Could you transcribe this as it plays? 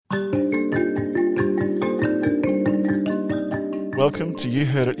Welcome to You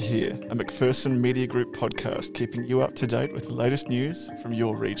Heard It Here, a McPherson Media Group podcast keeping you up to date with the latest news from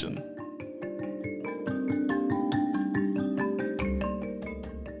your region.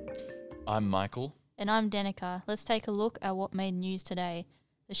 I'm Michael. And I'm Danica. Let's take a look at what made news today.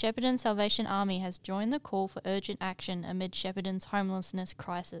 The Shepparton Salvation Army has joined the call for urgent action amid Shepparton's homelessness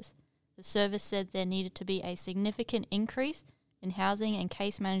crisis. The service said there needed to be a significant increase in housing and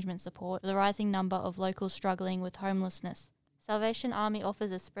case management support for the rising number of locals struggling with homelessness. Salvation Army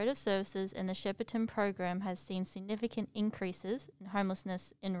offers a spread of services, and the Shepparton program has seen significant increases in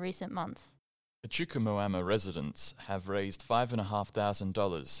homelessness in recent months. Echuca Moama residents have raised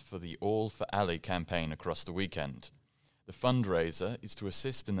 $5,500 for the All for Ali campaign across the weekend. The fundraiser is to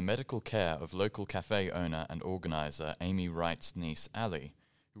assist in the medical care of local cafe owner and organiser Amy Wright's niece Ali,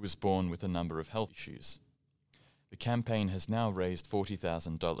 who was born with a number of health issues. The campaign has now raised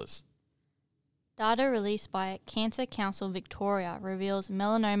 $40,000. Data released by Cancer Council Victoria reveals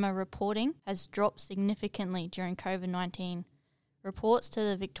melanoma reporting has dropped significantly during COVID-19. Reports to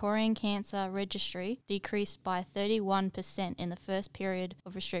the Victorian Cancer Registry decreased by 31% in the first period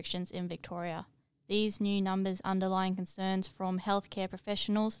of restrictions in Victoria. These new numbers underline concerns from healthcare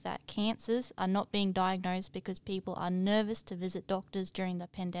professionals that cancers are not being diagnosed because people are nervous to visit doctors during the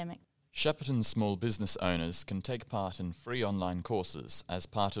pandemic. Shepparton small business owners can take part in free online courses as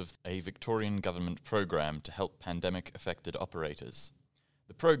part of a Victorian government program to help pandemic-affected operators.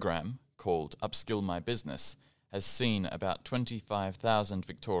 The program, called Upskill My Business, has seen about 25,000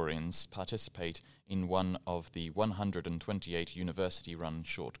 Victorians participate in one of the 128 university-run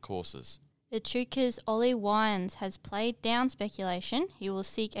short courses. Echuca's Ollie Wines has played down speculation he will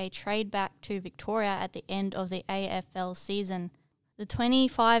seek a trade back to Victoria at the end of the AFL season. The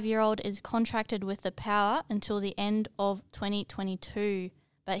 25-year-old is contracted with the Power until the end of 2022,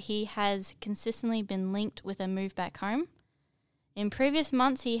 but he has consistently been linked with a move back home. In previous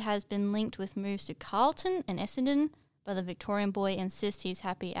months, he has been linked with moves to Carlton and Essendon, but the Victorian boy insists he's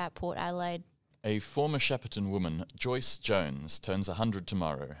happy at Port Adelaide. A former Shepparton woman, Joyce Jones, turns 100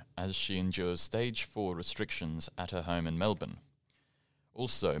 tomorrow as she endures stage 4 restrictions at her home in Melbourne.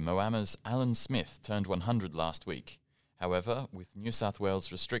 Also, Moama's Alan Smith turned 100 last week. However, with New South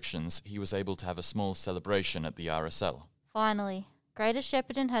Wales restrictions, he was able to have a small celebration at the RSL. Finally, Greater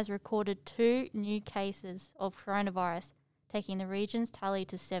Shepparton has recorded 2 new cases of coronavirus, taking the region's tally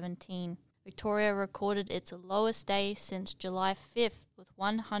to 17. Victoria recorded its lowest day since July 5th with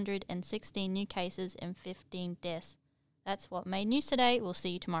 116 new cases and 15 deaths. That's what made news today. We'll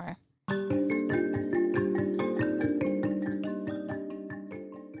see you tomorrow.